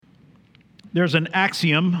There's an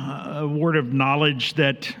axiom, a word of knowledge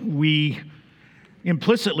that we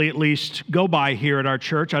implicitly at least go by here at our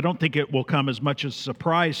church. I don't think it will come as much as a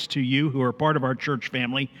surprise to you who are part of our church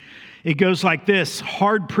family. It goes like this: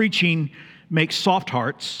 hard preaching makes soft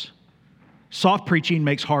hearts. Soft preaching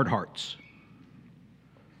makes hard hearts.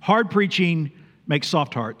 Hard preaching makes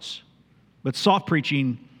soft hearts, but soft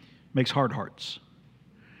preaching makes hard hearts.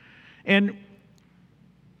 And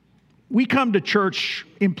we come to church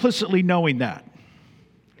implicitly knowing that.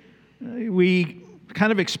 We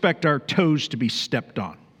kind of expect our toes to be stepped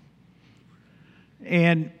on.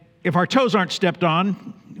 And if our toes aren't stepped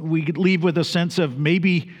on, we could leave with a sense of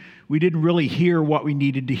maybe we didn't really hear what we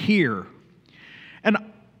needed to hear. And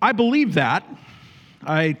I believe that.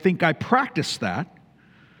 I think I practice that.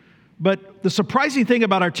 But the surprising thing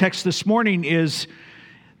about our text this morning is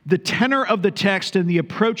the tenor of the text and the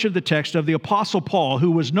approach of the text of the Apostle Paul, who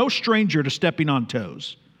was no stranger to stepping on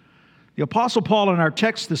toes. The Apostle Paul in our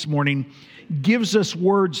text this morning gives us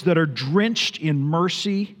words that are drenched in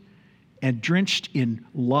mercy and drenched in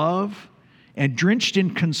love and drenched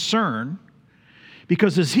in concern,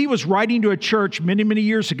 because as he was writing to a church many, many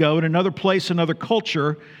years ago in another place, another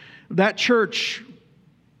culture, that church,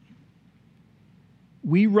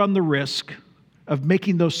 we run the risk of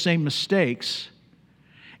making those same mistakes.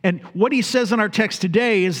 And what he says in our text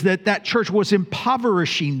today is that church was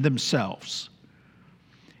impoverishing themselves.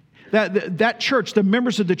 That church, the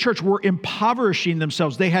members of the church were impoverishing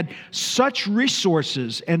themselves. They had such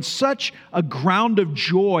resources and such a ground of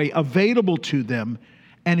joy available to them,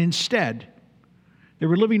 and instead, they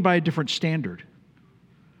were living by a different standard.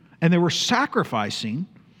 And they were sacrificing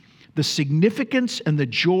the significance and the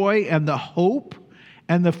joy and the hope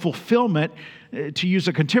and the fulfillment, to use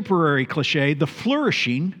a contemporary cliche, the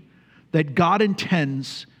flourishing that God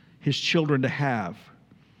intends His children to have.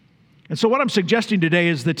 And so what I'm suggesting today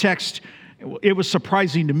is the text, it was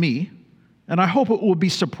surprising to me, and I hope it will be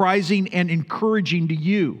surprising and encouraging to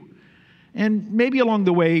you. And maybe along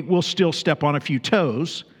the way, we'll still step on a few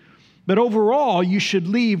toes, but overall, you should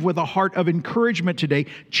leave with a heart of encouragement today,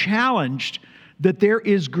 challenged that there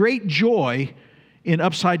is great joy in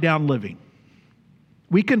upside-down living.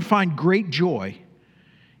 We can find great joy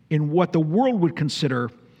in what the world would consider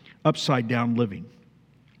upside-down living.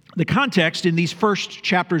 The context in these first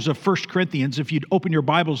chapters of 1 Corinthians, if you'd open your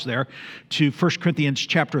Bibles there to 1 Corinthians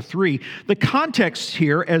chapter 3, the context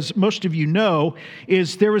here, as most of you know,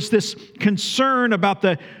 is there was this concern about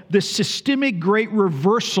the systemic great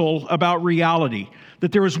reversal about reality.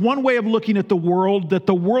 That there is one way of looking at the world that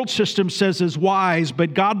the world system says is wise,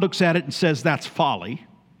 but God looks at it and says that's folly.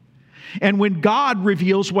 And when God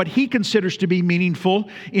reveals what He considers to be meaningful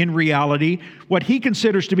in reality, what He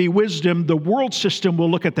considers to be wisdom, the world system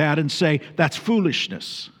will look at that and say, that's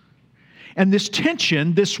foolishness. And this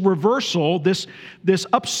tension, this reversal, this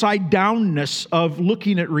upside-downness of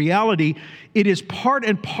looking at reality, it is part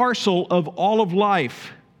and parcel of all of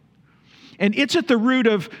life. And it's at the root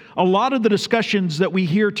of a lot of the discussions that we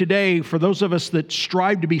hear today for those of us that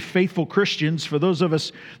strive to be faithful Christians, for those of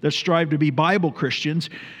us that strive to be Bible Christians,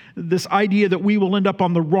 this idea that we will end up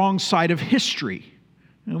on the wrong side of history.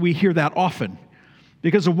 And we hear that often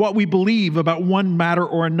because of what we believe about one matter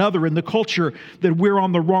or another in the culture, that we're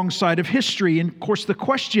on the wrong side of history. And of course, the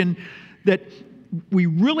question that we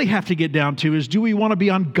really have to get down to is, do we want to be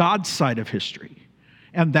on God's side of history?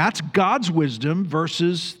 And that's God's wisdom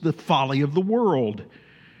versus the folly of the world.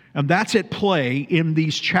 And that's at play in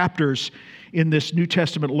these chapters in this New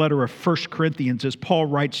Testament letter of 1 Corinthians as Paul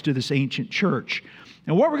writes to this ancient church.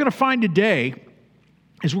 And what we're going to find today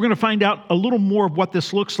is we're going to find out a little more of what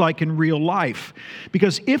this looks like in real life.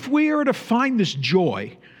 Because if we are to find this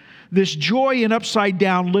joy in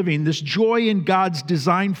upside-down living, this joy in God's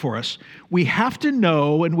design for us, we have to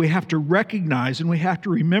know and we have to recognize and we have to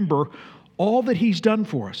remember all that He's done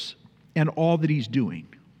for us and all that He's doing.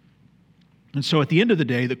 And so at the end of the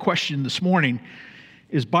day, the question this morning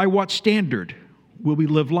is, by what standard will we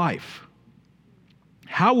live life?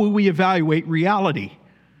 How will we evaluate reality?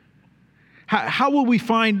 How will we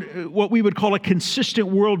find what we would call a consistent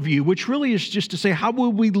worldview, which really is just to say, how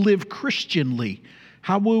will we live Christianly?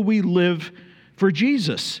 How will we live for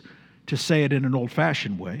Jesus, to say it in an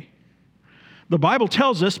old-fashioned way? The Bible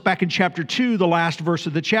tells us back in chapter 2, the last verse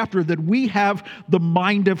of the chapter, that we have the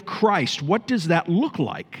mind of Christ. What does that look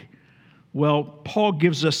like? Well, Paul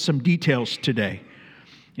gives us some details today.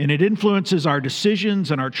 And it influences our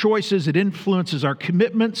decisions and our choices. It influences our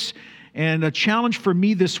commitments. And a challenge for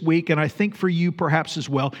me this week, and I think for you perhaps as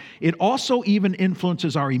well, it also even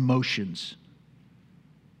influences our emotions.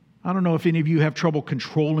 I don't know if any of you have trouble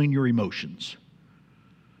controlling your emotions.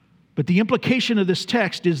 But the implication of this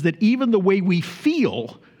text is that even the way we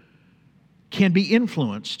feel can be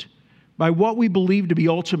influenced by what we believe to be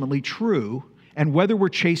ultimately true and whether we're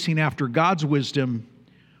chasing after God's wisdom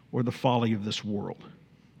or the folly of this world.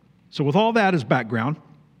 So with all that as background,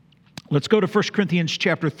 let's go to 1 Corinthians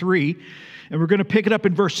chapter 3, and we're going to pick it up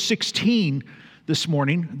in verse 16 this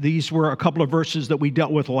morning. These were a couple of verses that we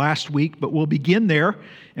dealt with last week, but we'll begin there,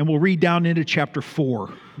 and we'll read down into chapter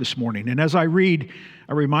 4 this morning. And as I read,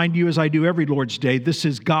 I remind you, as I do every Lord's Day, this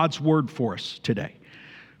is God's word for us today.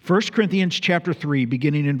 1 Corinthians chapter 3,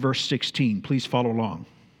 beginning in verse 16. Please follow along.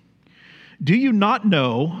 Do you not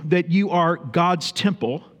know that you are God's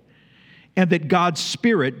temple and that God's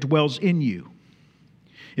Spirit dwells in you?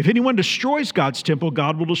 If anyone destroys God's temple,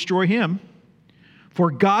 God will destroy him. For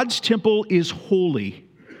God's temple is holy,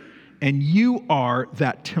 and you are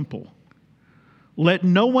that temple. Let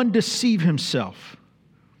no one deceive himself.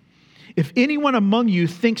 If anyone among you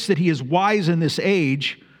thinks that he is wise in this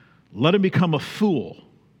age, let him become a fool,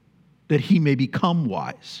 that he may become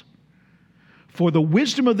wise. For the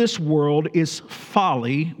wisdom of this world is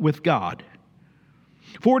folly with God.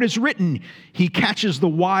 For it is written, He catches the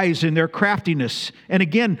wise in their craftiness. And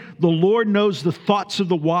again, the Lord knows the thoughts of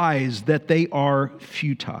the wise, that they are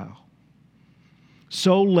futile.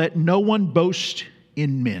 So let no one boast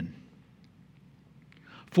in men.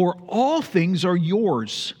 For all things are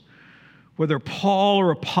yours, whether Paul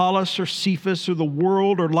or Apollos or Cephas or the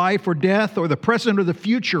world or life or death or the present or the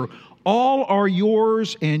future, all are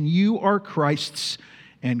yours, and you are Christ's,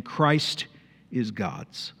 and Christ is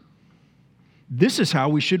God's. This is how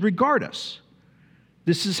we should regard us.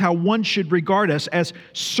 This is how one should regard us, as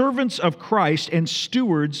servants of Christ and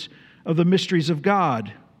stewards of the mysteries of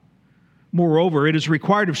God. Moreover, it is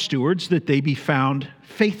required of stewards that they be found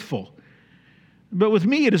faithful. But with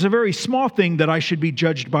me, it is a very small thing that I should be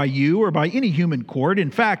judged by you or by any human court.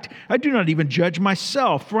 In fact, I do not even judge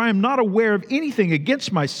myself, for I am not aware of anything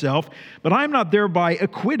against myself, but I am not thereby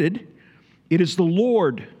acquitted. It is the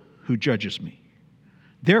Lord who judges me.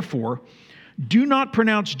 Therefore, do not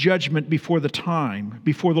pronounce judgment before the time,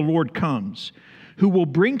 before the Lord comes, who will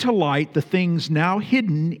bring to light the things now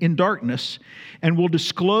hidden in darkness and will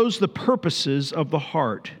disclose the purposes of the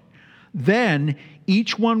heart. Then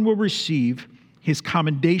each one will receive his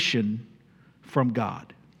commendation from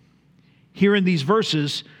God. Here in these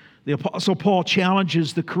verses, the Apostle Paul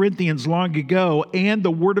challenges the Corinthians long ago, and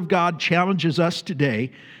the Word of God challenges us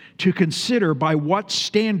today to consider by what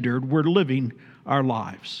standard we're living our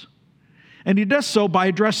lives. And he does so by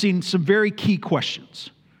addressing some very key questions.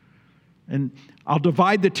 And I'll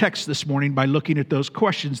divide the text this morning by looking at those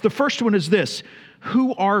questions. The first one is this: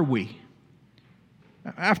 who are we?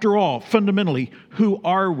 After all, fundamentally, who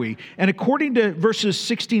are we? And according to verses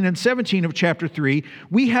 16 and 17 of chapter 3,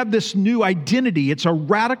 we have this new identity. It's a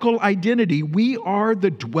radical identity. We are the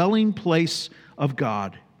dwelling place of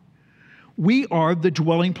God. We are the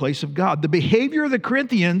dwelling place of God. The behavior of the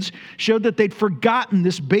Corinthians showed that they'd forgotten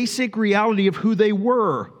this basic reality of who they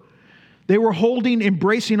were. They were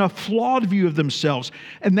embracing a flawed view of themselves.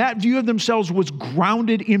 And that view of themselves was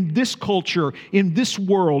grounded in this culture, in this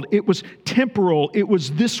world. It was temporal. It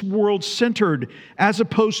was this world centered as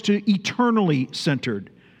opposed to eternally centered.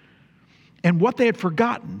 And what they had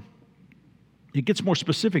forgotten, it gets more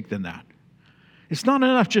specific than that. It's not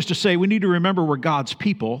enough just to say we need to remember we're God's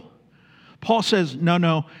people. Paul says,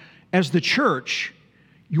 no, as the church,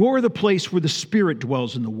 you're the place where the Spirit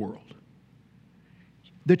dwells in the world.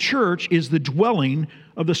 The church is the dwelling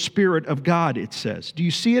of the Spirit of God, it says. Do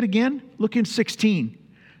you see it again? Look in 16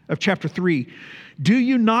 of chapter 3. Do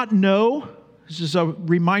you not know? This is a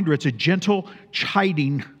reminder, it's a gentle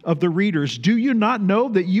chiding of the readers. Do you not know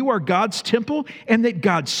that you are God's temple and that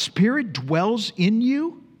God's Spirit dwells in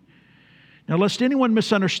you? Now, lest anyone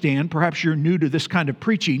misunderstand, perhaps you're new to this kind of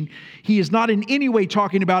preaching, he is not in any way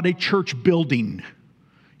talking about a church building.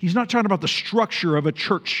 He's not talking about the structure of a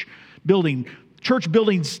church building. Church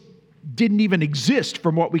buildings didn't even exist,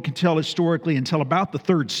 from what we can tell historically, until about the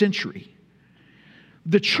 3rd century.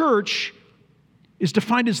 The church is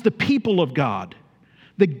defined as the people of God,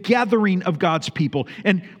 the gathering of God's people.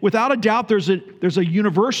 And without a doubt, there's a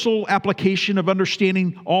universal application of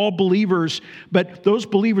understanding all believers, but those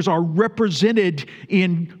believers are represented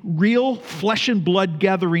in real flesh and blood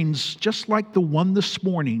gatherings, just like the one this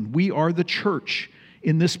morning. We are the church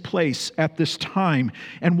in this place at this time.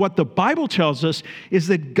 And what the Bible tells us is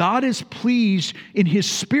that God is pleased in His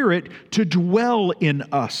Spirit to dwell in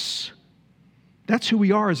us. That's who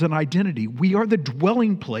we are as an identity. We are the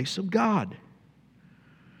dwelling place of God.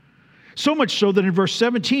 So much so that in verse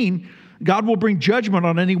 17, God will bring judgment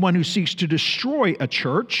on anyone who seeks to destroy a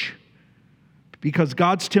church. because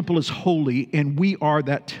God's temple is holy and we are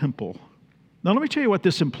that temple. Now let me tell you what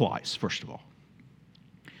this implies, first of all.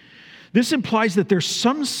 This implies that there's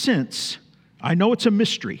some sense, I know it's a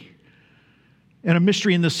mystery, and a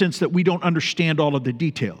mystery in the sense that we don't understand all of the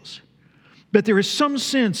details, but there is some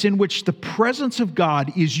sense in which the presence of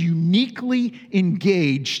God is uniquely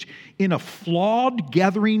engaged in a flawed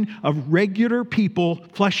gathering of regular people,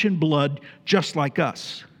 flesh and blood, just like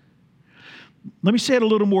us. Let me say it a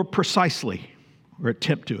little more precisely, or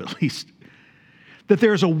attempt to at least, that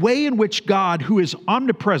there's a way in which God, who is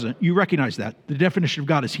omnipresent, you recognize that. The definition of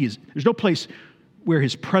God is there's no place where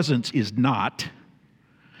his presence is not.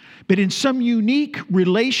 But in some unique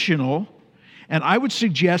relational, and I would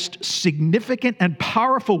suggest significant and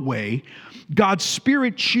powerful way, God's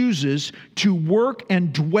Spirit chooses to work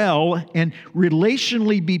and dwell and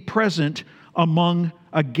relationally be present among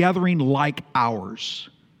a gathering like ours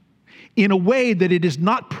in a way that it is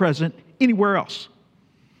not present anywhere else.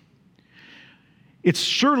 It's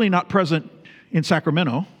surely not present in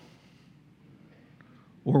Sacramento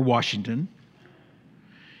or Washington.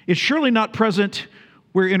 It's surely not present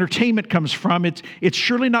where entertainment comes from. It's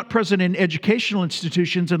surely not present in educational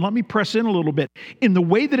institutions. And let me press in a little bit. In the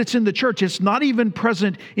way that it's in the church, it's not even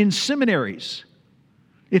present in seminaries.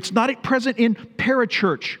 It's not present in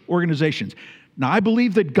parachurch organizations. Now, I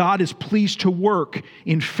believe that God is pleased to work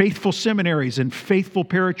in faithful seminaries and faithful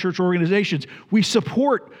parachurch organizations. We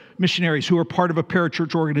support missionaries who are part of a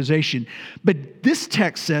parachurch organization. But this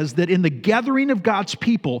text says that in the gathering of God's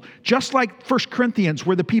people, just like 1 Corinthians,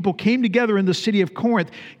 where the people came together in the city of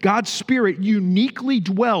Corinth, God's Spirit uniquely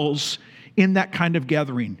dwells in that kind of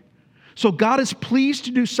gathering. So God is pleased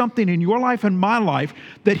to do something in your life and my life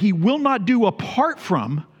that he will not do apart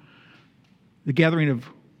from the gathering of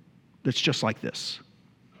that's just like this.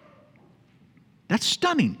 That's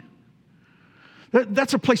stunning.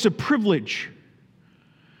 That's a place of privilege.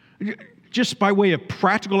 Just by way of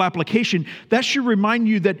practical application, that should remind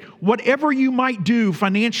you that whatever you might do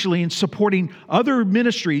financially in supporting other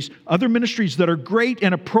ministries that are great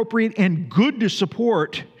and appropriate and good to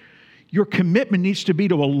support, your commitment needs to be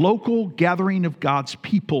to a local gathering of God's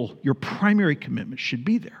people. Your primary commitment should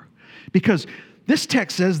be there. Because this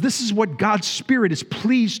text says this is what God's Spirit is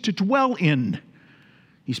pleased to dwell in.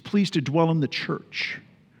 He's pleased to dwell in the church.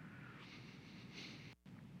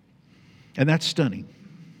 And that's stunning.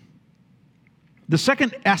 The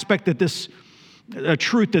second aspect that this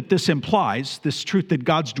truth that this implies, this truth that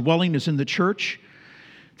God's dwelling is in the church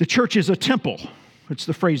is a temple. It's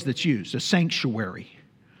the phrase that's used, a sanctuary.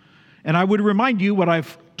 And I would remind you what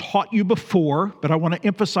I've taught you before, but I want to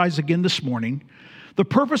emphasize again this morning. The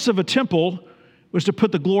purpose of a temple was to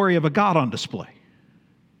put the glory of a God on display.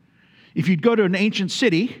 If you'd go to an ancient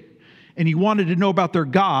city and you wanted to know about their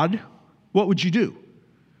God, what would you do?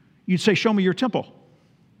 You'd say, show me your temple.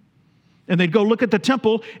 And they'd go look at the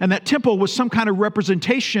temple, and that temple was some kind of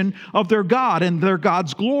representation of their God and their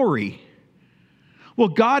God's glory. Well,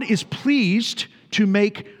 God is pleased to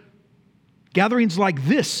make gatherings like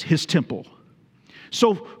this his temple.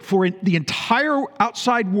 So for the entire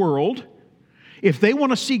outside world, if they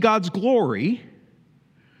want to see God's glory,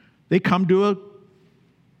 they come to a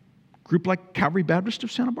group like Calvary Baptist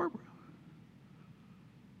of Santa Barbara.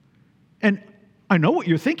 And I know what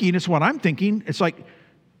you're thinking. It's what I'm thinking. It's like,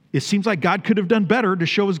 it seems like God could have done better to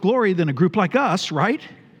show his glory than a group like us, right?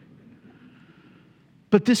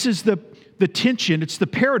 But this is the tension. It's the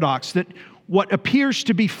paradox that what appears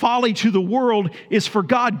to be folly to the world is for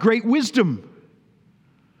God great wisdom.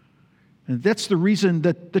 And that's the reason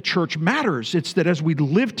that the church matters. It's that as we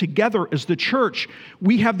live together as the church,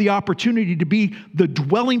 we have the opportunity to be the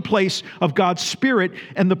dwelling place of God's Spirit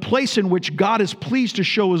and the place in which God is pleased to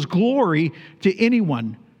show his glory to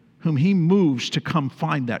anyone whom he moves to come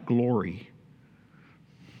find that glory.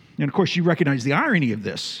 And of course, you recognize the irony of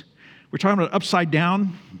this. We're talking about upside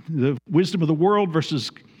down, the wisdom of the world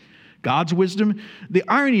versus God's wisdom. The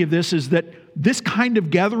irony of this is that this kind of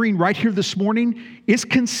gathering right here this morning is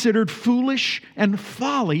considered foolish and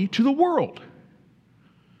folly to the world.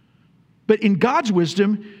 But in God's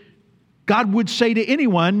wisdom, God would say to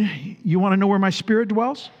anyone, you want to know where my Spirit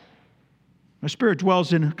dwells? My Spirit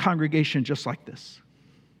dwells in a congregation just like this.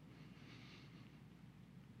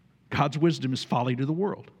 God's wisdom is folly to the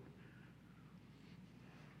world.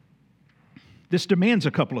 This demands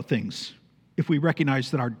a couple of things if we recognize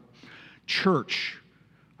that our church,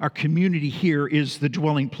 our community here is the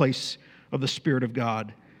dwelling place of the Spirit of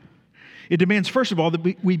God. It demands, first of all,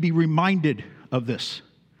 that we be reminded of this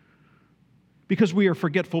because we are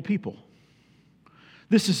forgetful people.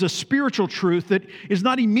 This is a spiritual truth that is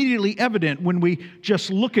not immediately evident when we just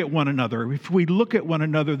look at one another. If we look at one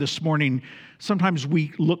another this morning, sometimes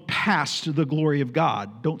we look past the glory of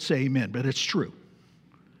God. Don't say amen, but it's true.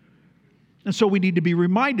 And so we need to be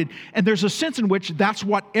reminded. And there's a sense in which that's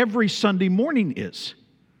what every Sunday morning is.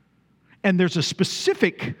 And there's a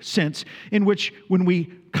specific sense in which when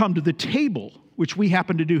we come to the table, which we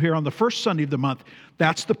happen to do here on the first Sunday of the month,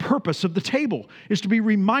 that's the purpose of the table, is to be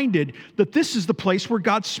reminded that this is the place where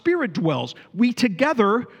God's Spirit dwells. We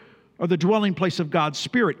together are the dwelling place of God's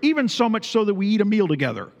Spirit, even so much so that we eat a meal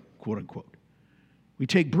together, quote unquote. We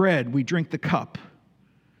take bread, we drink the cup.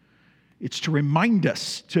 It's to remind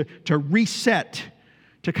us, to reset,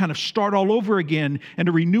 to kind of start all over again, and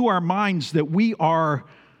to renew our minds that we are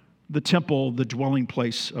the temple, the dwelling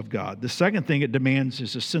place of God. The second thing it demands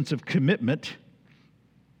is a sense of commitment.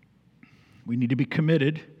 We need to be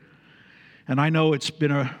committed. And I know it's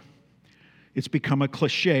become a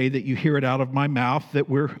cliche that you hear it out of my mouth that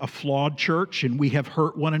we're a flawed church and we have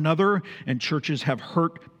hurt one another, and churches have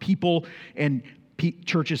hurt people, and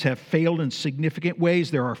churches have failed in significant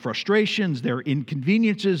ways. There are frustrations, there are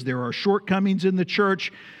inconveniences, there are shortcomings in the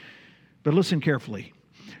church. But listen carefully.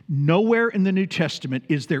 Nowhere in the New Testament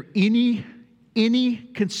is there any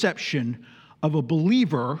conception of a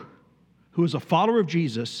believer who is a follower of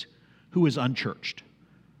Jesus who is unchurched.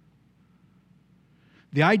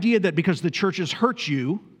 The idea that because the church has hurt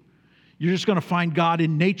you, you're just going to find God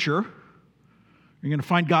in nature, you're going to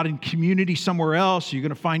find God in community somewhere else, you're going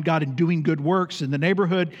to find God in doing good works in the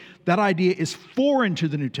neighborhood, that idea is foreign to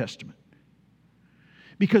the New Testament.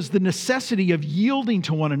 Because the necessity of yielding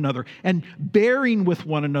to one another and bearing with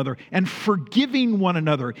one another and forgiving one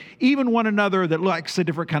another, even one another that likes a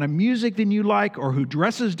different kind of music than you like, or who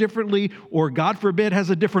dresses differently, or God forbid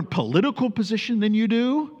has a different political position than you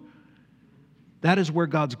do, that is where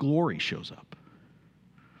God's glory shows up.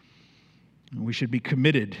 And we should be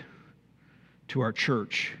committed to our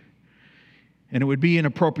church. And it would be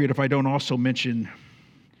inappropriate if I don't also mention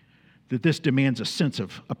that this demands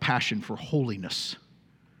a passion for holiness.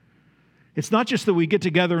 It's not just that we get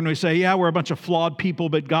together and we say, yeah, we're a bunch of flawed people,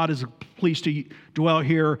 but God is pleased to dwell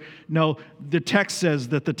here. No, the text says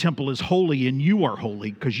that the temple is holy and you are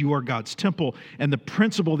holy because you are God's temple. And the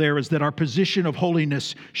principle there is that our position of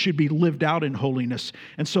holiness should be lived out in holiness.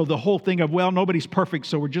 And so the whole thing of, well, nobody's perfect,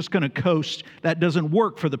 so we're just going to coast, that doesn't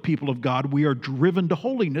work for the people of God. We are driven to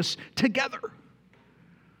holiness together.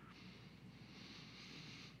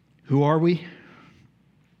 Who are we?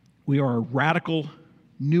 We are a radical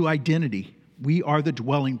new identity. We are the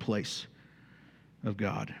dwelling place of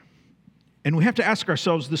God. And we have to ask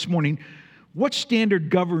ourselves this morning, what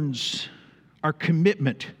standard governs our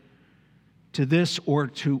commitment to this or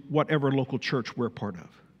to whatever local church we're a part of?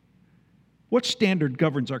 What standard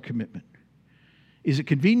governs our commitment? Is it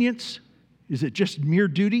convenience? Is it just mere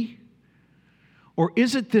duty? Or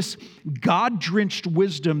is it this God-drenched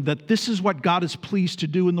wisdom that this is what God is pleased to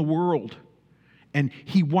do in the world? And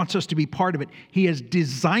He wants us to be part of it. He has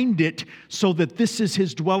designed it so that this is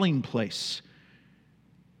His dwelling place.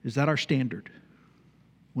 Is that our standard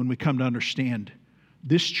when we come to understand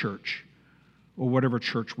this church or whatever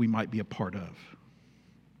church we might be a part of?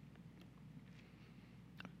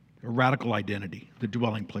 A radical identity, the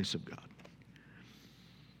dwelling place of God.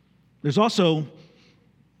 There's also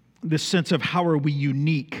this sense of how are we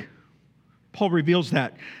unique. Paul reveals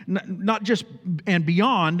that. Not just and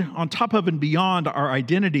beyond, on top of and beyond our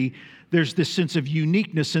identity, there's this sense of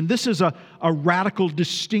uniqueness. And this is a radical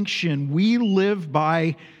distinction. We live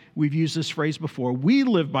by, we've used this phrase before, we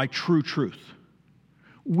live by true truth.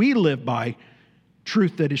 We live by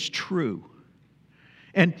truth that is true.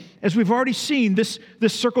 And as we've already seen, this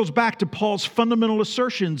circles back to Paul's fundamental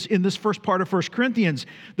assertions in this first part of 1 Corinthians.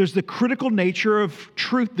 There's the critical nature of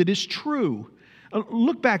truth that is true.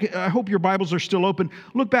 Look back, I hope your Bibles are still open.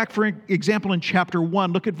 Look back, for example, in chapter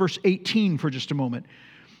 1. Look at verse 18 for just a moment.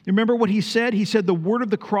 Remember what he said? He said, the word of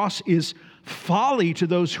the cross is folly to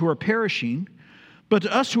those who are perishing, but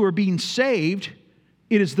to us who are being saved,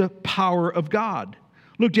 it is the power of God.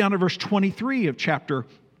 Look down at verse 23 of chapter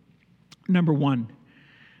number 1.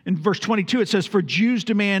 In verse 22, it says, for Jews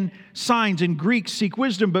demand signs and Greeks seek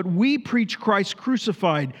wisdom, but we preach Christ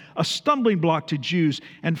crucified, a stumbling block to Jews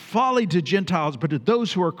and folly to Gentiles. But to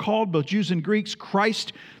those who are called, both Jews and Greeks,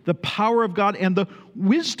 Christ, the power of God and the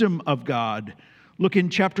wisdom of God. Look in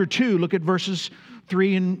chapter 2, look at verses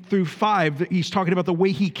 3 and through 5. He's talking about the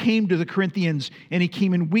way he came to the Corinthians, and he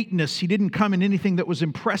came in weakness. He didn't come in anything that was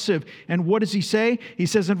impressive. And what does he say? He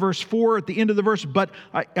says in verse 4, at the end of the verse, "But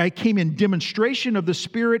I came in demonstration of the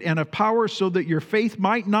Spirit and of power, so that your faith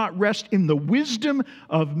might not rest in the wisdom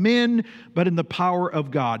of men, but in the power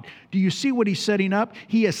of God." Do you see what he's setting up?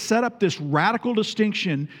 He has set up this radical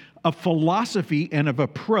distinction of philosophy and of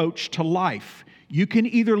approach to life. You can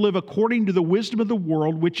either live according to the wisdom of the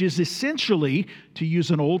world, which is essentially, to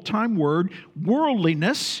use an old-time word,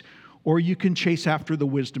 worldliness, or you can chase after the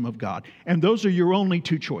wisdom of God. And those are your only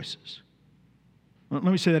two choices. Let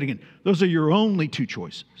me say that again. Those are your only two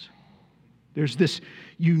choices. There's this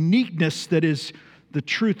uniqueness that is the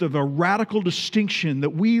truth of a radical distinction that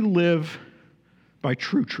we live by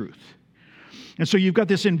true truth. And so you've got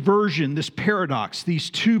this inversion, this paradox, these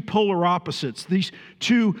two polar opposites, these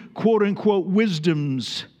two quote-unquote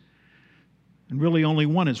wisdoms. And really only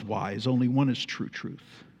one is wise, only one is true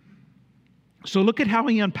truth. So look at how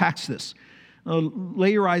he unpacks this.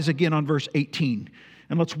 Lay your eyes again on verse 18,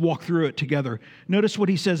 and let's walk through it together. Notice what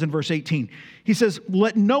he says in verse 18. He says,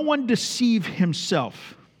 "Let no one deceive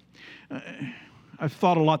himself." I've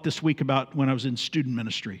thought a lot this week about when I was in student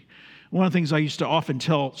ministry. One of the things I used to often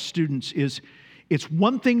tell students is, it's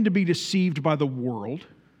one thing to be deceived by the world.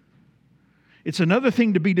 It's another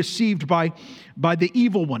thing to be deceived by the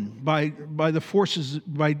evil one, by the forces,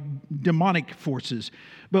 by demonic forces.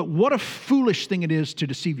 But what a foolish thing it is to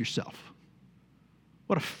deceive yourself.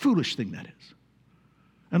 What a foolish thing that is.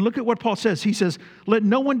 And look at what Paul says. He says, "Let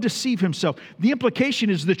no one deceive himself." The implication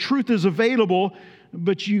is the truth is available,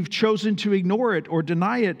 but you've chosen to ignore it or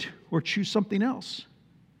deny it or choose something else.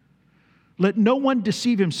 "Let no one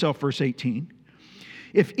deceive himself," verse 18.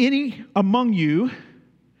 "If any among you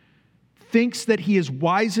thinks that he is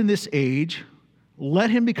wise in this age, let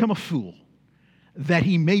him become a fool, that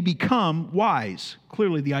he may become wise."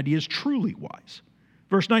 Clearly, the idea is truly wise.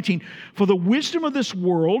 Verse 19, "For the wisdom of this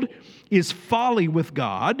world is folly with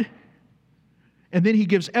God." And then he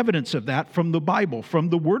gives evidence of that from the Bible, from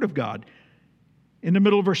the Word of God. In the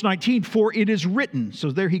middle of verse 19, "For it is written."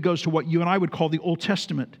 So there he goes to what you and I would call the Old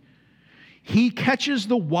Testament. "He catches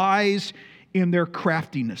the wise in their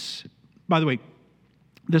craftiness." By the way,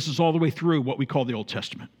 this is all the way through what we call the Old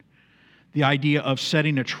Testament. The idea of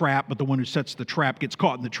setting a trap, but the one who sets the trap gets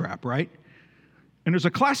caught in the trap, right? And there's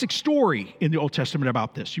a classic story in the Old Testament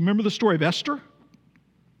about this. You remember the story of Esther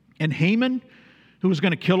and Haman, who was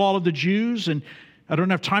going to kill all of the Jews? And I don't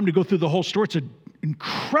have time to go through the whole story. It's an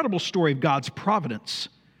incredible story of God's providence,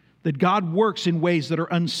 that God works in ways that are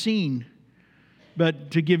unseen.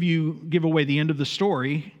 But to give away the end of the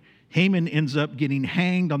story, Haman ends up getting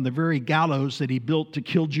hanged on the very gallows that he built to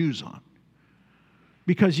kill Jews on.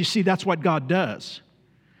 Because you see, that's what God does.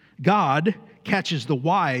 God catches the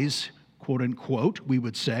wise, quote unquote, we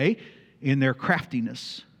would say, in their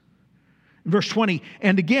craftiness. Verse 20,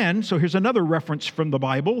 "And again," so here's another reference from the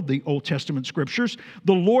Bible, the Old Testament scriptures,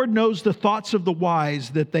 "The Lord knows the thoughts of the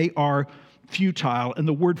wise, that they are futile." And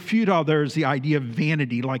the word futile there is the idea of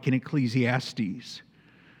vanity, like in Ecclesiastes.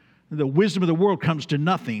 The wisdom of the world comes to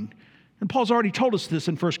nothing. And Paul's already told us this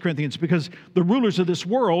in 1 Corinthians, because the rulers of this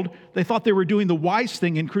world, they thought they were doing the wise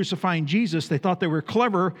thing in crucifying Jesus. They thought they were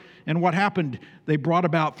clever, and what happened? They brought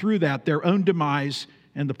about through that their own demise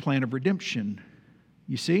and the plan of redemption.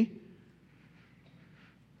 You see?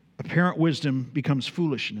 Apparent wisdom becomes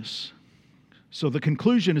foolishness. So the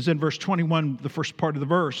conclusion is in verse 21, the first part of the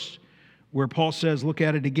verse, where Paul says, look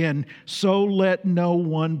at it again, "So let no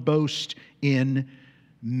one boast in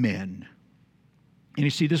men." And you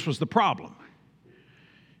see, this was the problem.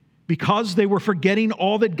 Because they were forgetting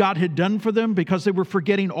all that God had done for them, because they were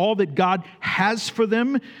forgetting all that God has for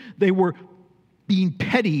them, they were being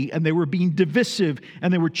petty, and they were being divisive,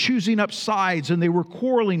 and they were choosing up sides, and they were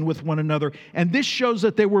quarreling with one another. And this shows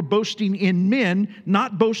that they were boasting in men,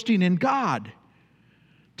 not boasting in God.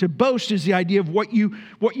 To boast is the idea of what you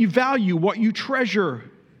value, what you treasure.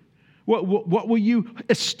 What will you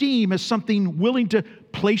esteem as something willing to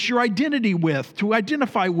place your identity with, to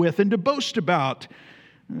identify with, and to boast about?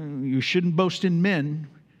 You shouldn't boast in men,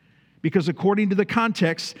 because according to the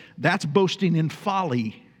context, that's boasting in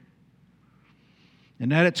folly.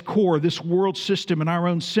 And at its core, this world system and our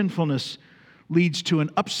own sinfulness leads to an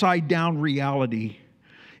upside-down reality.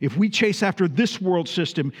 If we chase after this world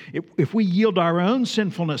system, if we yield our own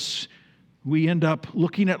sinfulness, we end up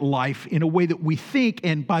looking at life in a way that we think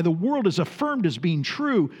and by the world is affirmed as being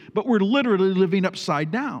true, but we're literally living upside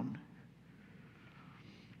down.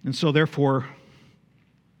 And so therefore,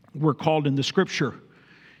 we're called in the scripture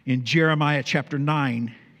in Jeremiah chapter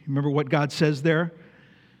 9. Remember what God says there?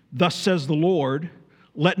 Thus says the Lord,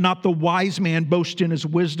 let not the wise man boast in his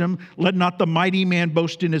wisdom. Let not the mighty man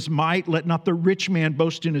boast in his might. Let not the rich man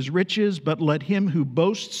boast in his riches. But let him who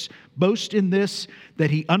boasts boast in this, that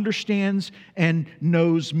he understands and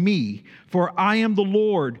knows me. For I am the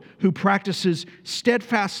Lord who practices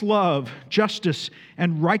steadfast love, justice,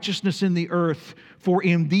 and righteousness in the earth. For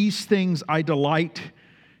in these things I delight,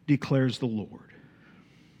 declares the Lord.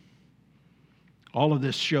 All of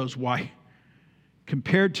this shows why,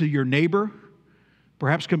 compared to your neighbor,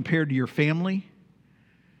 perhaps compared to your family,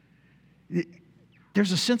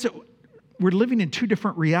 there's a sense that we're living in two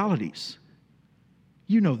different realities.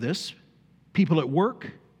 You know this. People at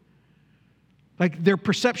work, like their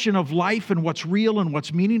perception of life and what's real and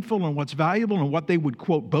what's meaningful and what's valuable and what they would,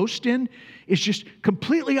 quote, boast in is just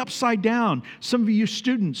completely upside down. Some of you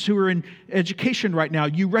students who are in education right now,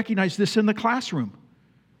 you recognize this in the classroom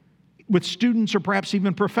with students or perhaps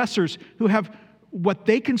even professors who have what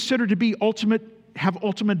they consider to be ultimate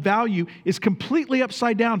value is completely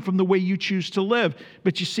upside down from the way you choose to live.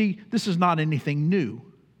 But you see, this is not anything new.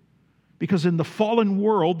 Because in the fallen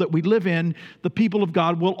world that we live in, the people of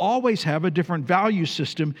God will always have a different value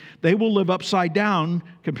system. They will live upside down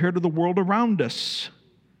compared to the world around us.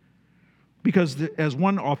 Because, as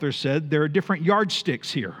one author said, there are different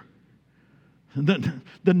yardsticks here.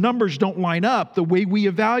 The numbers don't line up the way we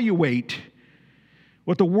evaluate.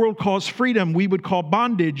 What the world calls freedom, we would call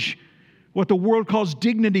bondage. What the world calls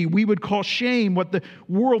dignity, we would call shame. What the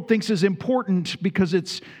world thinks is important because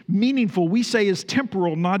it's meaningful, we say is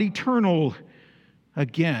temporal, not eternal.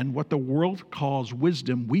 Again, what the world calls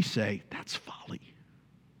wisdom, we say that's folly.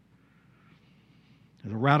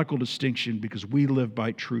 There's a radical distinction because we live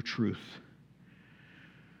by true truth.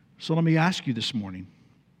 So let me ask you this morning,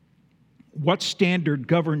 what standard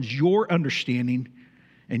governs your understanding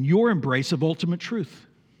and your embrace of ultimate truth?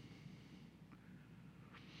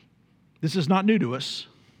 This is not new to us.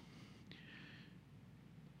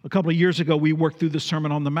 A couple of years ago, we worked through the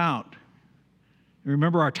Sermon on the Mount.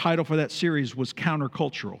 Remember, our title for that series was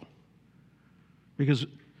Countercultural. Because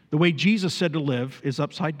the way Jesus said to live is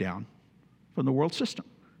upside down from the world system.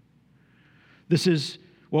 This is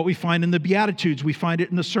what we find in the Beatitudes. We find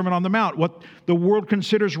it in the Sermon on the Mount. What the world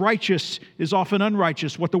considers righteous is often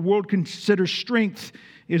unrighteous. What the world considers strength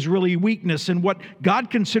is really weakness. And what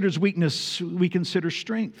God considers weakness, we consider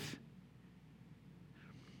strength.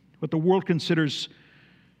 What the world considers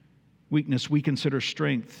weakness, we consider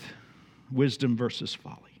strength, wisdom versus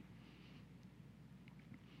folly.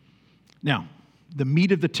 Now, the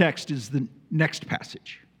meat of the text is the next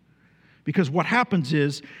passage. Because what happens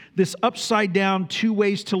is this upside down two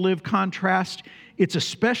ways to live contrast, it's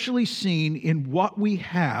especially seen in what we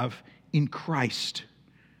have in Christ.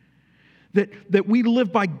 That we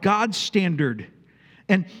live by God's standard.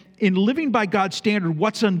 And in living by God's standard,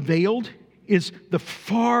 what's unveiled is the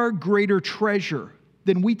far greater treasure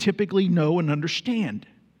than we typically know and understand.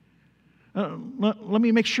 Let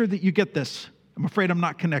me make sure that you get this. I'm afraid I'm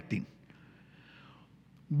not connecting.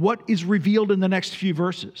 What is revealed in the next few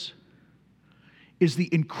verses is the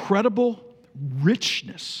incredible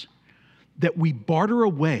richness that we barter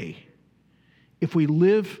away if we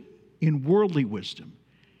live in worldly wisdom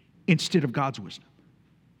instead of God's wisdom.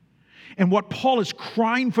 And what Paul is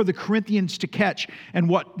crying for the Corinthians to catch, and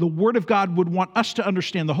what the Word of God would want us to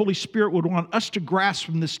understand, the Holy Spirit would want us to grasp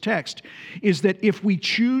from this text, is that if we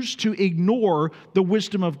choose to ignore the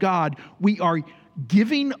wisdom of God, we are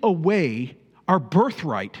giving away our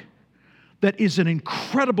birthright that is an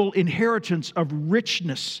incredible inheritance of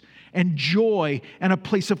richness and joy and a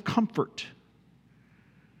place of comfort.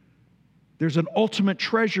 There's an ultimate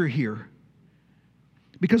treasure here.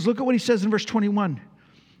 Because look at what he says in verse 21.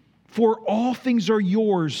 For all things are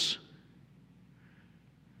yours.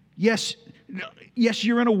 Yes,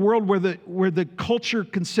 you're in a world where the culture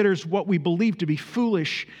considers what we believe to be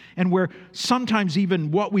foolish, and where sometimes even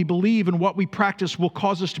what we believe and what we practice will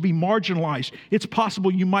cause us to be marginalized. It's possible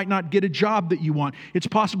you might not get a job that you want. It's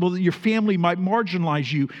possible that your family might marginalize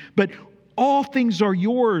you. But all things are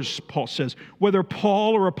yours, Paul says. Whether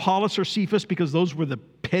Paul or Apollos or Cephas, because those were the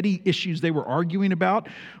petty issues they were arguing about.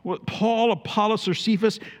 Paul, Apollos, or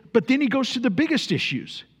Cephas. But then he goes to the biggest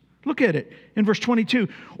issues. Look at it in verse 22.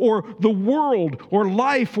 Or the world, or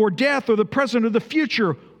life, or death, or the present, or the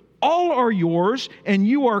future. All are yours, and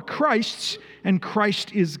you are Christ's, and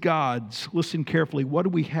Christ is God's. Listen carefully. What do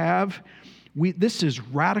we have? This is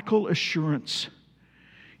radical assurance.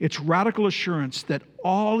 It's radical assurance that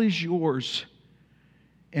all is yours,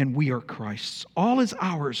 and we are Christ's. All is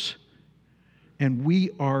ours, and we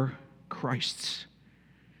are Christ's.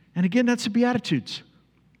 And again, that's the Beatitudes.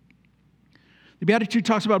 The Beatitude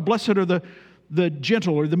talks about blessed are the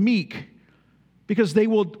gentle or the meek, because they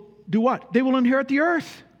will do what? They will inherit the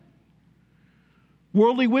earth.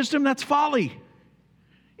 Worldly wisdom, that's folly.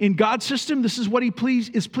 In God's system, this is what He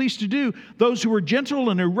is pleased to do. Those who are gentle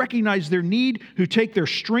and who recognize their need, who take their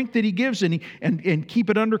strength that He gives and keep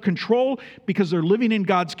it under control because they're living in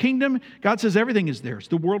God's kingdom, God says everything is theirs.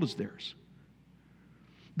 The world is theirs.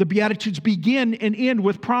 The Beatitudes begin and end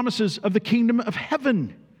with promises of the kingdom of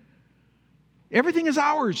heaven. Everything is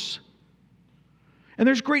ours. And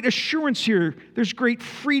there's great assurance here. There's great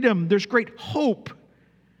freedom. There's great hope.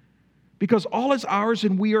 Because all is ours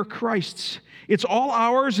and we are Christ's. It's all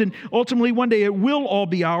ours, and ultimately one day it will all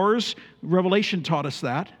be ours. Revelation taught us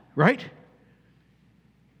that, right?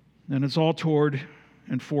 And it's all toward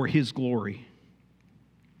and for His glory.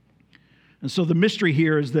 And so the mystery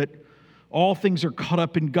here is that all things are caught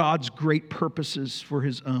up in God's great purposes for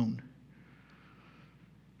His own.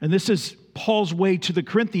 And this is Paul's way to the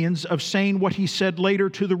Corinthians of saying what he said later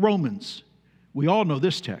to the Romans. We all know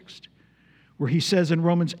this text, where he says in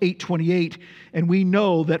Romans 8:28, and we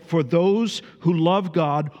know that for those who love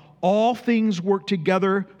God, all things work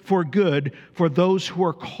together for good for those who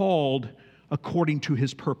are called according to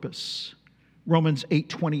His purpose. Romans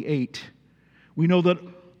 8:28. We know that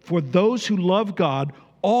for those who love God,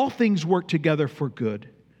 all things work together for good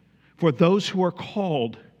for those who are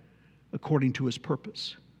called according to His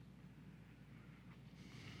purpose.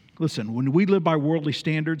 Listen, when we live by worldly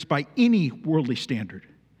standards, by any worldly standard,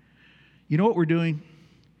 you know what we're doing?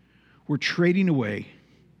 We're trading away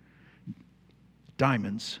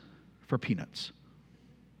diamonds for peanuts.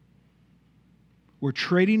 We're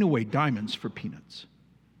trading away diamonds for peanuts.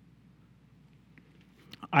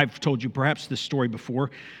 I've told you perhaps this story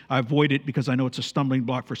before. I avoid it because I know it's a stumbling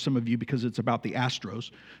block for some of you because it's about the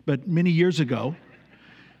Astros. But many years ago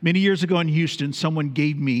in Houston, someone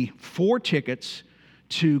gave me 4 tickets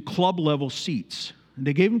to club-level seats. And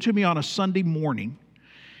they gave them to me on a Sunday morning.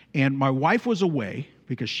 And my wife was away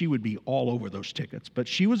because she would be all over those tickets, but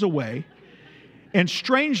she was away. And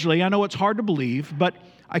strangely, I know it's hard to believe, but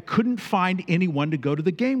I couldn't find anyone to go to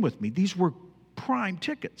the game with me. These were prime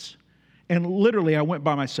tickets. And literally, I went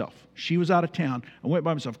by myself. She was out of town. I went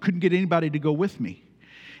by myself. Couldn't get anybody to go with me.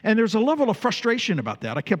 And there's a level of frustration about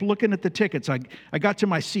that. I kept looking at the tickets. I got to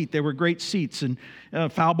my seat. They were great seats in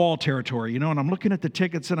foul ball territory, and I'm looking at the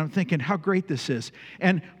tickets, and I'm thinking how great this is.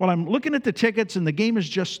 And while I'm looking at the tickets and the game is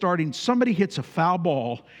just starting, somebody hits a foul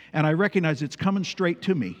ball, and I recognize it's coming straight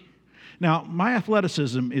to me. Now, my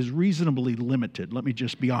athleticism is reasonably limited. Let me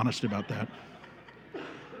just be honest about that.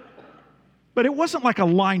 But it wasn't like a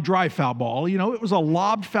line drive foul ball. It was a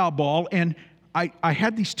lobbed foul ball, and I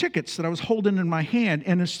had these tickets that I was holding in my hand,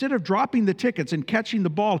 and instead of dropping the tickets and catching the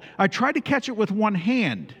ball, I tried to catch it with one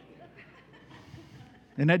hand.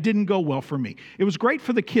 And that didn't go well for me. It was great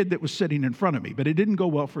for the kid that was sitting in front of me, but it didn't go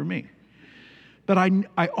well for me. But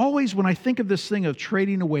I always, when I think of this thing of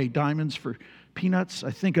trading away diamonds for peanuts,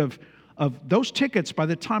 I think of those tickets. By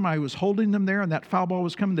the time I was holding them there and that foul ball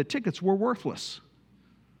was coming, the tickets were worthless.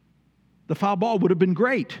 The foul ball would have been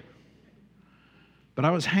great. But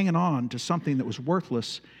I was hanging on to something that was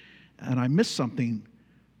worthless, and I missed something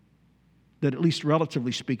that, at least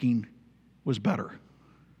relatively speaking, was better.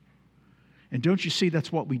 And don't you see that's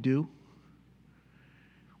what we do?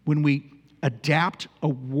 When we adapt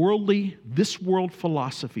this world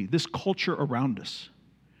philosophy, this culture around us,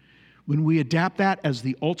 when we adapt that as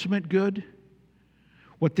the ultimate good,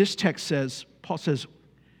 what this text says, Paul says,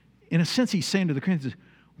 in a sense, he's saying to the Corinthians,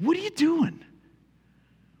 what are you doing?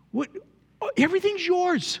 Everything's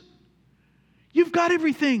yours. You've got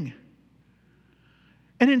everything.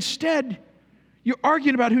 And instead, you're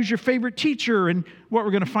arguing about who's your favorite teacher, and what we're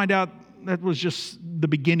going to find out, that was just the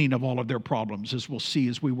beginning of all of their problems, as we'll see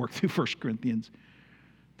as we work through 1 Corinthians.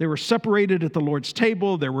 They were separated at the Lord's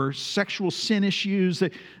table. There were sexual sin issues.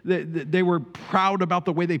 They were proud about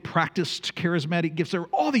the way they practiced charismatic gifts. There were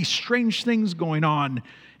all these strange things going on.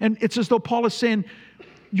 And it's as though Paul is saying,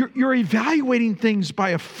 You're evaluating things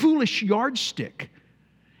by a foolish yardstick.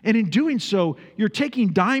 And in doing so, you're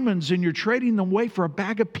taking diamonds and you're trading them away for a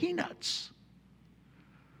bag of peanuts.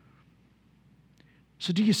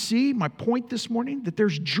 So do you see my point this morning? That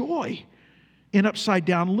there's joy in upside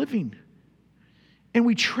down living. And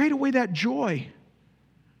we trade away that joy.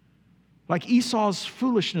 Like Esau's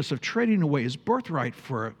foolishness of trading away his birthright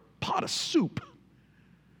for a pot of soup.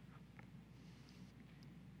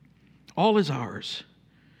 All is ours.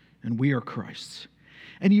 And we are Christ's.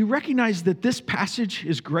 And you recognize that this passage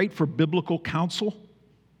is great for biblical counsel?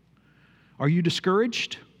 Are you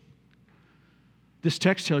discouraged? This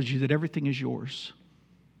text tells you that everything is yours.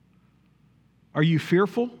 Are you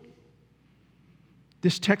fearful?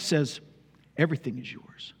 This text says Everything is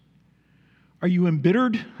yours. Are you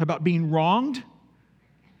embittered about being wronged?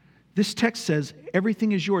 This text says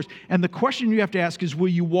everything is yours. And the question you have to ask is, will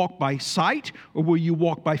you walk by sight or will you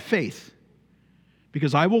walk by faith?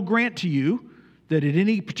 Because I will grant to you that at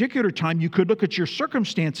any particular time you could look at your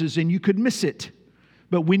circumstances and you could miss it.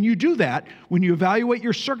 But when you do that, when you evaluate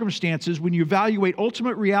your circumstances, when you evaluate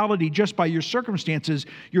ultimate reality just by your circumstances,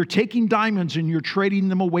 you're taking diamonds and you're trading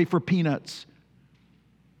them away for peanuts.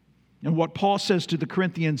 And what Paul says to the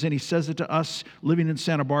Corinthians, and he says it to us living in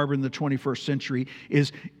Santa Barbara in the 21st century,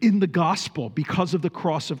 is in the gospel, because of the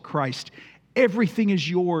cross of Christ, everything is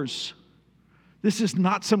yours. This is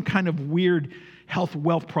not some kind of weird health,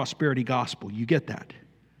 wealth, prosperity gospel. You get that?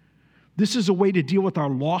 This is a way to deal with our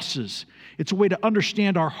losses. It's a way to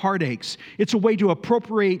understand our heartaches. It's a way to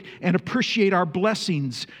appropriate and appreciate our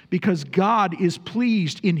blessings, because God is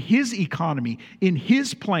pleased in His economy, in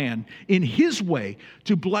His plan, in His way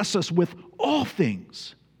to bless us with all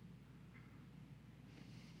things.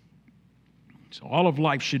 So all of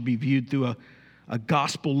life should be viewed through a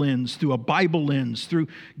gospel lens, through a Bible lens, through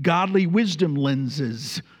godly wisdom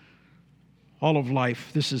lenses. All of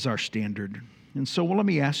life, this is our standard. And so, let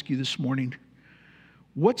me ask you this morning,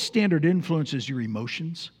 what standard influences your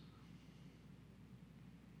emotions?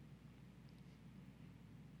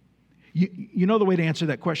 You know the way to answer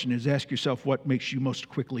that question is ask yourself what makes you most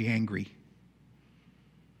quickly angry.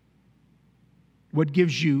 What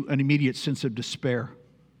gives you an immediate sense of despair?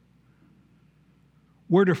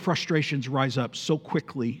 Where do frustrations rise up so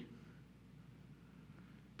quickly?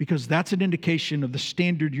 Because that's an indication of the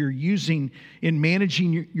standard you're using in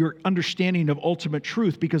managing your understanding of ultimate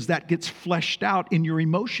truth, because that gets fleshed out in your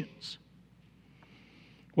emotions.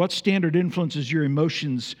 What standard influences your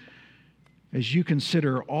emotions as you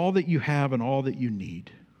consider all that you have and all that you need?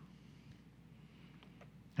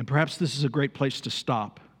 And perhaps this is a great place to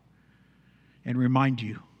stop and remind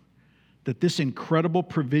you that this incredible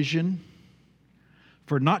provision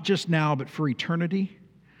for not just now, but for eternity,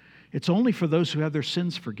 it's only for those who have their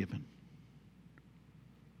sins forgiven.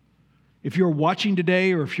 If you're watching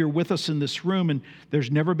today, or if you're with us in this room and there's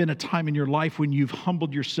never been a time in your life when you've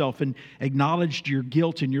humbled yourself and acknowledged your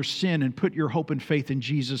guilt and your sin and put your hope and faith in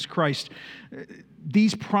Jesus Christ,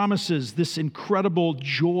 these promises, this incredible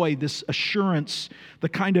joy, this assurance, the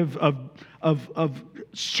kind of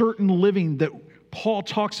certain living that Paul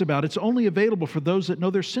talks about, it's only available for those that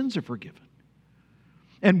know their sins are forgiven.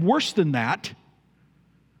 And worse than that,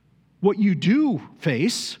 what you do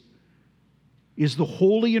face is the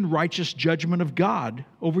holy and righteous judgment of God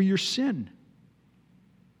over your sin.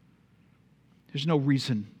 There's no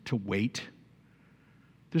reason to wait.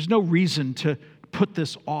 There's no reason to put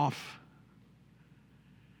this off.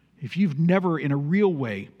 If you've never in a real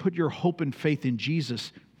way put your hope and faith in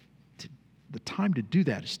Jesus, the time to do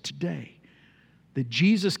that is today. That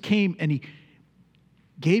Jesus came and He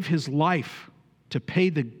gave His life to pay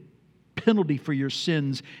the penalty for your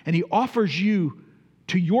sins, and He offers you,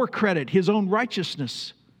 to your credit, His own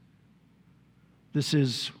righteousness. This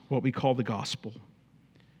is what we call the gospel.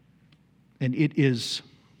 And it is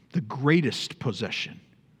the greatest possession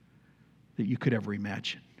that you could ever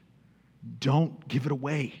imagine. Don't give it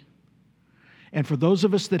away. And for those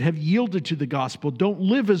of us that have yielded to the gospel, don't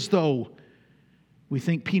live as though we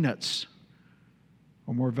think peanuts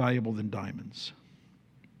are more valuable than diamonds.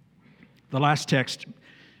 The last text,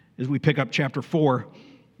 as we pick up chapter 4,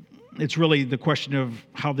 it's really the question of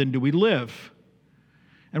how then do we live?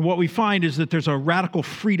 And what we find is that there's a radical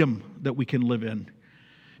freedom that we can live in,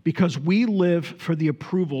 because we live for the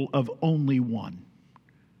approval of only one.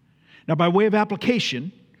 Now, by way of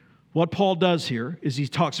application, what Paul does here is he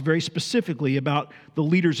talks very specifically about the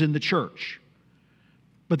leaders in the church.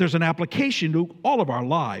 But there's an application to all of our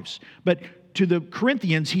lives. But to the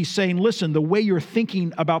Corinthians, he's saying, listen, the way you're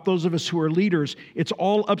thinking about those of us who are leaders, it's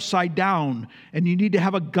all upside down, and you need to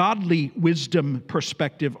have a godly wisdom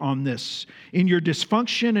perspective on this. In your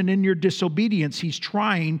dysfunction and in your disobedience, he's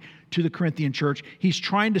trying, to the Corinthian church, he's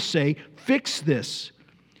trying to say, fix this.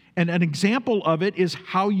 And an example of it is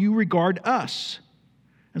how you regard us.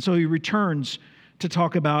 And so he returns to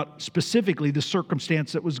talk about specifically the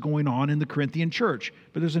circumstance that was going on in the Corinthian church.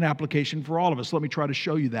 But there's an application for all of us. Let me try to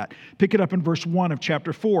show you that. Pick it up in verse 1 of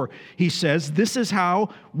chapter 4. He says, this is how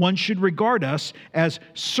one should regard us, as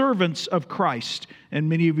servants of Christ. And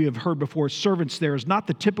many of you have heard before, servants there is not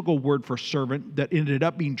the typical word for servant that ended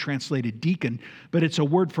up being translated deacon, but it's a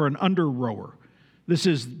word for an under-rower. This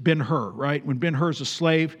is Ben-Hur, right? When Ben-Hur is a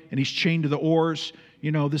slave and he's chained to the oars,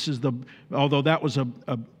 you know, this is although that was a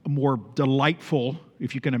more delightful,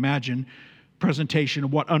 if you can imagine, presentation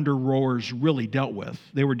of what under rowers really dealt with.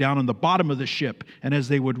 They were down on the bottom of the ship, and as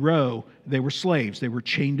they would row, they were slaves. They were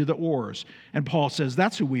chained to the oars. And Paul says,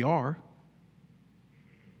 that's who we are.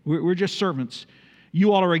 We're just servants.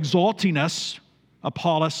 You all are exalting us,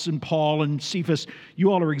 Apollos and Paul and Cephas.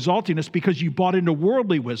 You all are exalting us because you bought into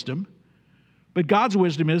worldly wisdom. But God's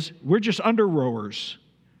wisdom is we're just under rowers.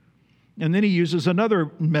 And then he uses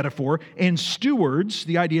another metaphor, and stewards,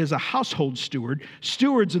 the idea is a household steward,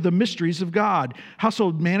 stewards of the mysteries of God.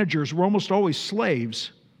 Household managers were almost always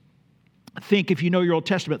slaves. Think, if you know your Old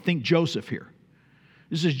Testament, think Joseph here.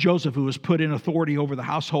 This is Joseph who was put in authority over the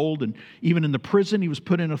household, and even in the prison he was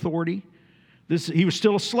put in authority. He was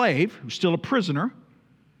still a slave, he was still a prisoner,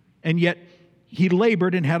 and yet he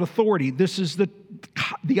labored and had authority. This is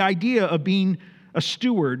the idea of being a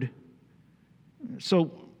steward.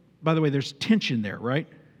 So, by the way, there's tension there, right?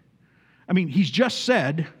 I mean, he's just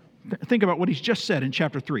said, think about what he's just said in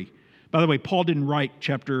chapter 3. By the way, Paul didn't write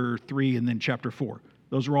chapter 3 and then chapter 4.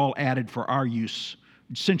 Those were all added for our use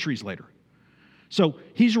centuries later. So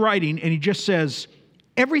he's writing and he just says,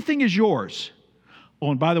 everything is yours.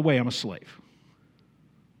 Oh, and by the way, I'm a slave.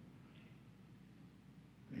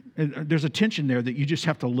 And there's a tension there that you just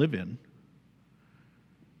have to live in.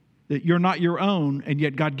 That you're not your own, and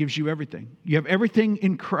yet God gives you everything. You have everything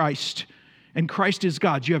in Christ, and Christ is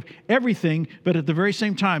God. You have everything, but at the very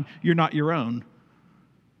same time, you're not your own.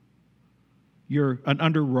 You're an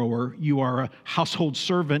under-rower. You are a household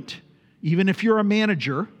servant. Even if you're a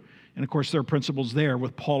manager, and of course there are principles there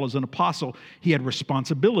with Paul as an apostle, he had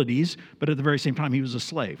responsibilities, but at the very same time, he was a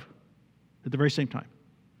slave. At the very same time.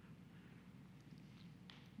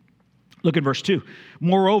 Look at verse 2.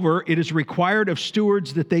 Moreover, it is required of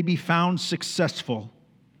stewards that they be found successful.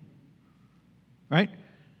 Right?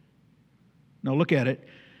 Now look at it.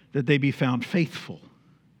 That they be found faithful,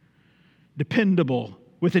 dependable,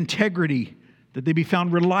 with integrity, that they be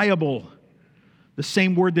found reliable. The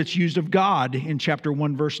same word that's used of God in chapter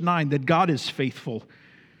 1, verse 9, that God is faithful.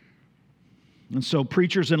 And so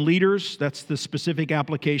preachers and leaders, that's the specific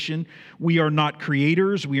application. We are not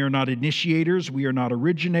creators. We are not initiators. We are not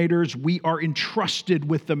originators. We are entrusted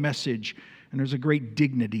with the message. And there's a great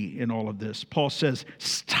dignity in all of this. Paul says,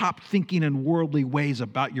 stop thinking in worldly ways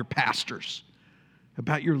about your pastors,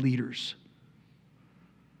 about your leaders.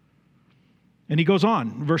 And he goes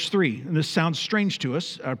on, verse 3, and this sounds strange to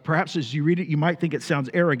us. Perhaps as you read it, you might think it sounds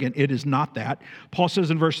arrogant. It is not that. Paul says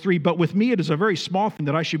in verse 3, but with me it is a very small thing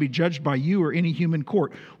that I should be judged by you or any human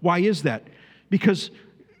court. Why is that? Because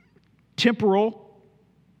temporal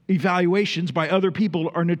evaluations by other people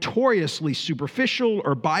are notoriously superficial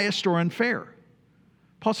or biased or unfair.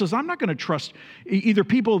 Paul says, I'm not going to trust either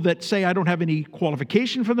people that say I don't have any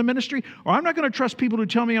qualification for the ministry, or I'm not going to trust people who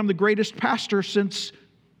tell me I'm the greatest pastor since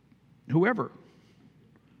whoever.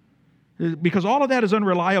 Because all of that is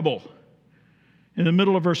unreliable. In the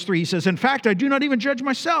middle of verse 3, he says, in fact, I do not even judge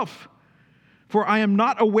myself, for I am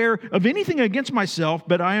not aware of anything against myself,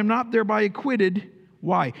 but I am not thereby acquitted.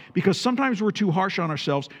 Why? Because sometimes we're too harsh on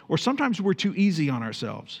ourselves, or sometimes we're too easy on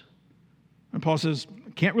ourselves. And Paul says,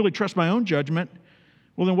 I can't really trust my own judgment.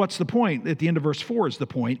 Well, then what's the point? At the end of verse 4 is the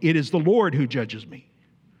point. It is the Lord who judges me.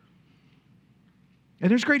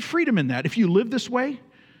 And there's great freedom in that. If you live this way,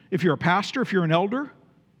 if you're a pastor, if you're an elder,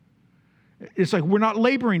 it's like we're not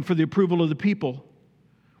laboring for the approval of the people.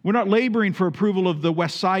 We're not laboring for approval of the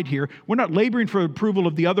west side here. We're not laboring for approval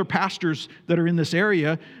of the other pastors that are in this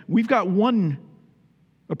area. We've got one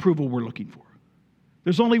approval we're looking for.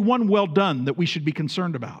 There's only one well done that we should be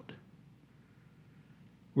concerned about.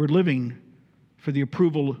 We're living for the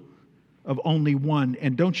approval of only one.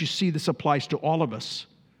 And don't you see this applies to all of us?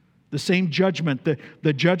 The same judgment,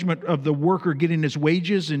 the judgment of the worker getting his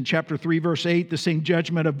wages in chapter 3, verse 8, the same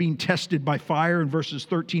judgment of being tested by fire in verses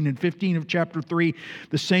 13 and 15 of chapter 3,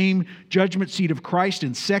 the same judgment seat of Christ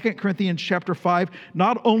in 2 Corinthians chapter 5.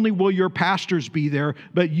 Not only will your pastors be there,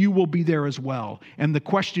 but you will be there as well. And the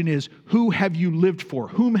question is, who have you lived for?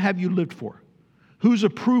 Whom have you lived for? Whose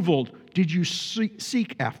approval did you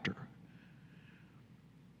seek after?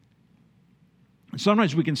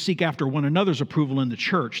 Sometimes we can seek after one another's approval in the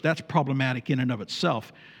church. That's problematic in and of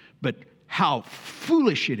itself. But how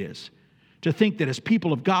foolish it is to think that as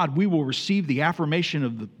people of God, we will receive the affirmation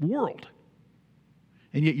of the world.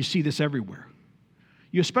 And yet you see this everywhere.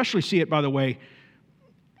 You especially see it, by the way,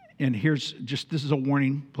 and this is a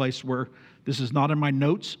warning place where this is not in my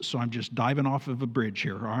notes, so I'm just diving off of a bridge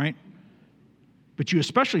here, all right? But you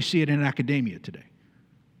especially see it in academia today.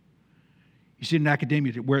 You see it in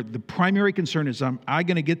academia where the primary concern is, am I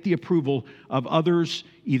going to get the approval of others,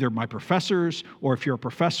 either my professors, or if you're a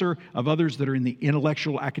professor, of others that are in the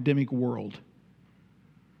intellectual academic world?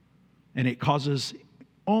 And it causes,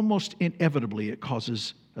 almost inevitably, it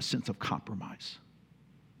causes a sense of compromise.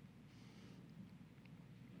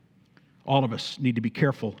 All of us need to be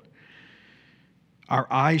careful. Our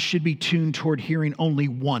eyes should be tuned toward hearing only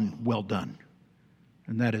one well done,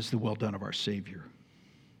 and that is the well done of our Savior.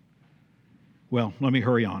 Well, let me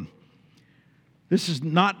hurry on. This is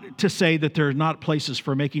not to say that there are not places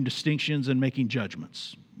for making distinctions and making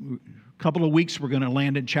judgments. A couple of weeks we're going to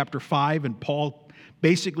land in chapter 5, and Paul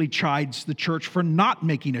basically chides the church for not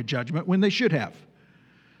making a judgment when they should have.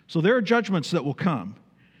 So there are judgments that will come.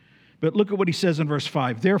 But look at what he says in verse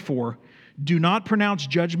 5. Therefore, do not pronounce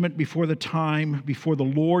judgment before the time, before the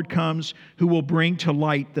Lord comes, who will bring to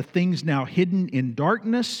light the things now hidden in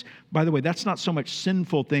darkness. By the way, that's not so much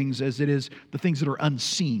sinful things as it is the things that are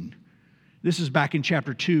unseen. This is back in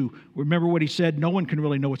chapter 2. Remember what he said? No one can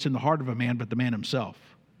really know what's in the heart of a man but the man himself.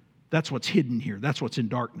 That's what's hidden here. That's what's in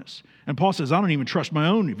darkness. And Paul says, I don't even trust my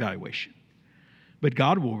own evaluation. But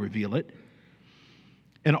God will reveal it.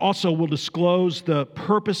 And also will disclose the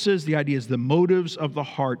purposes, the ideas, the motives of the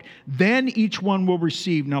heart. Then each one will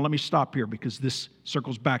receive. Now let me stop here because this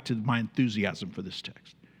circles back to my enthusiasm for this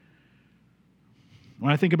text.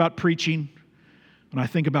 When I think about preaching, when I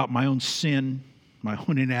think about my own sin, my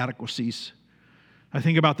own inadequacies, I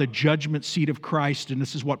think about the judgment seat of Christ, and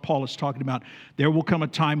this is what Paul is talking about. There will come a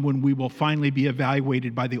time when we will finally be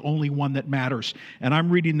evaluated by the only one that matters. And I'm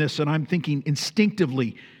reading this and I'm thinking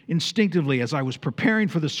instinctively as I was preparing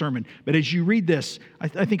for the sermon. But as you read this, I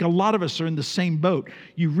think a lot of us are in the same boat.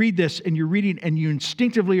 You read this and you're reading and you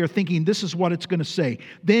instinctively are thinking, this is what it's going to say.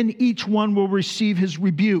 Then each one will receive his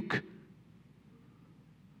rebuke.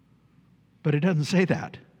 But it doesn't say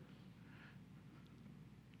that.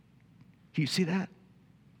 Do you see that?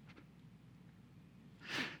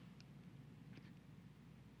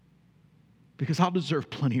 Because I'll deserve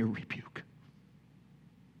plenty of rebuke.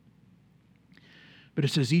 But it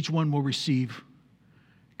says each one will receive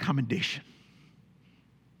commendation.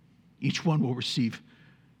 Each one will receive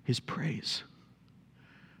his praise.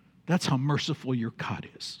 That's how merciful your God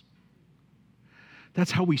is.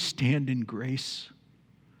 That's how we stand in grace.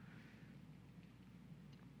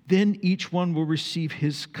 Then each one will receive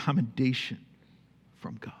his commendation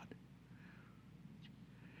from God.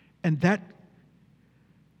 And that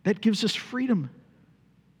gives us freedom.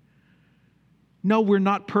 No, we're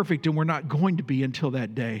not perfect and we're not going to be until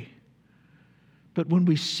that day. But when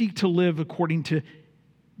we seek to live according to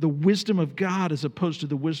the wisdom of God as opposed to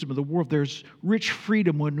the wisdom of the world, there's rich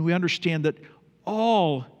freedom when we understand that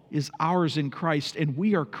all is ours in Christ and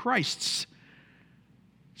we are Christ's.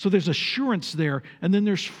 So there's assurance there, and then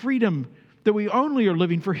there's freedom that we only are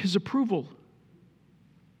living for his approval.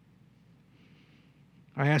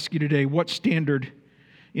 I ask you today, what standard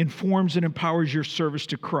informs and empowers your service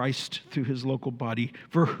to Christ through his local body?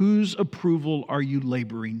 For whose approval are you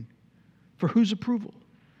laboring? For whose approval?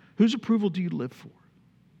 Whose approval do you live for?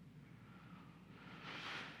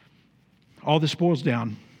 All this boils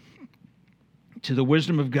down to the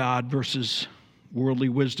wisdom of God versus worldly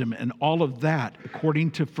wisdom. And all of that,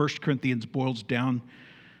 according to 1 Corinthians, boils down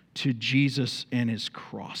to Jesus and his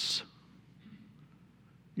cross.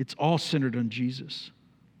 It's all centered on Jesus.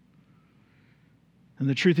 And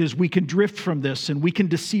the truth is, we can drift from this and we can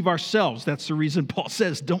deceive ourselves. That's the reason Paul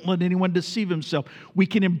says, don't let anyone deceive himself. We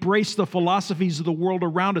can embrace the philosophies of the world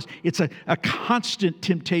around us. It's a constant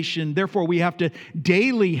temptation. Therefore, we have to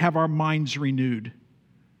daily have our minds renewed.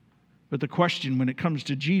 But the question when it comes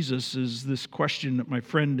to Jesus is this question that my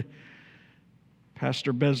friend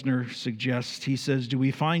Pastor Besner suggests. He says, do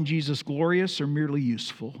we find Jesus glorious or merely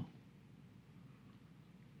useful?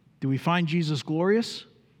 Do we find Jesus glorious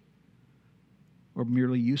or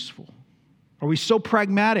merely useful? Are we so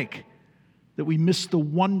pragmatic that we miss the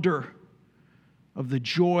wonder of the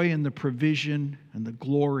joy and the provision and the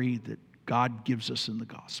glory that God gives us in the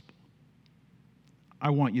gospel? I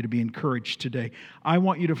want you to be encouraged today. I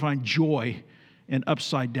want you to find joy in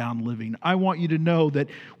upside down living. I want you to know that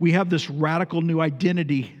we have this radical new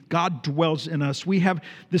identity. God dwells in us. We have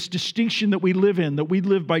this distinction that we live in, that we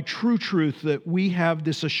live by true truth, that we have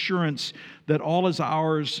this assurance that all is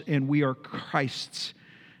ours and we are Christ's.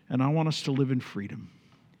 And I want us to live in freedom.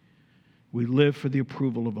 We live for the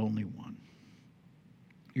approval of only one.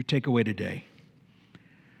 Your takeaway today: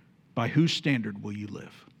 by whose standard will you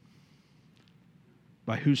live?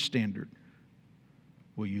 By whose standard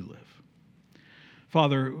will you live?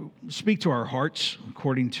 Father, speak to our hearts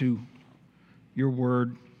according to your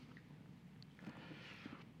word.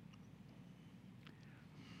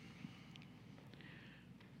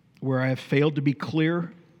 Where I have failed to be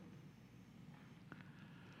clear,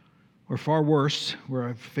 or far worse, where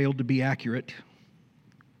I've failed to be accurate,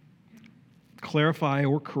 clarify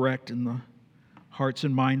or correct in the hearts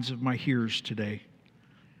and minds of my hearers today.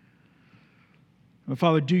 And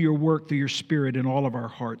Father, do your work through your Spirit in all of our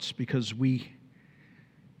hearts, because we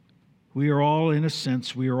are all, in a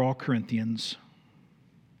sense, we are all Corinthians,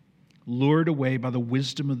 lured away by the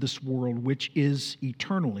wisdom of this world, which is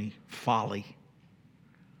eternally folly.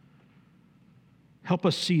 Help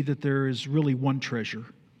us see that there is really one treasure.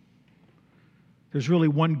 There's really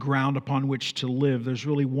one ground upon which to live. There's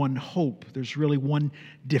really one hope. There's really one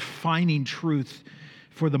defining truth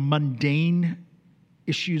for the mundane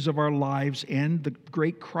issues of our lives and the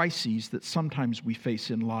great crises that sometimes we face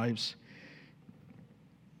in lives.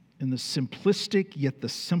 And the simplistic, yet the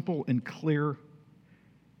simple and clear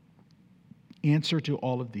answer to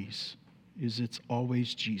all of these is it's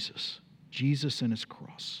always Jesus. Jesus and his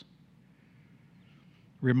cross.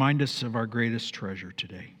 Remind us of our greatest treasure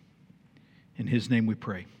today. In his name we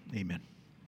pray. Amen.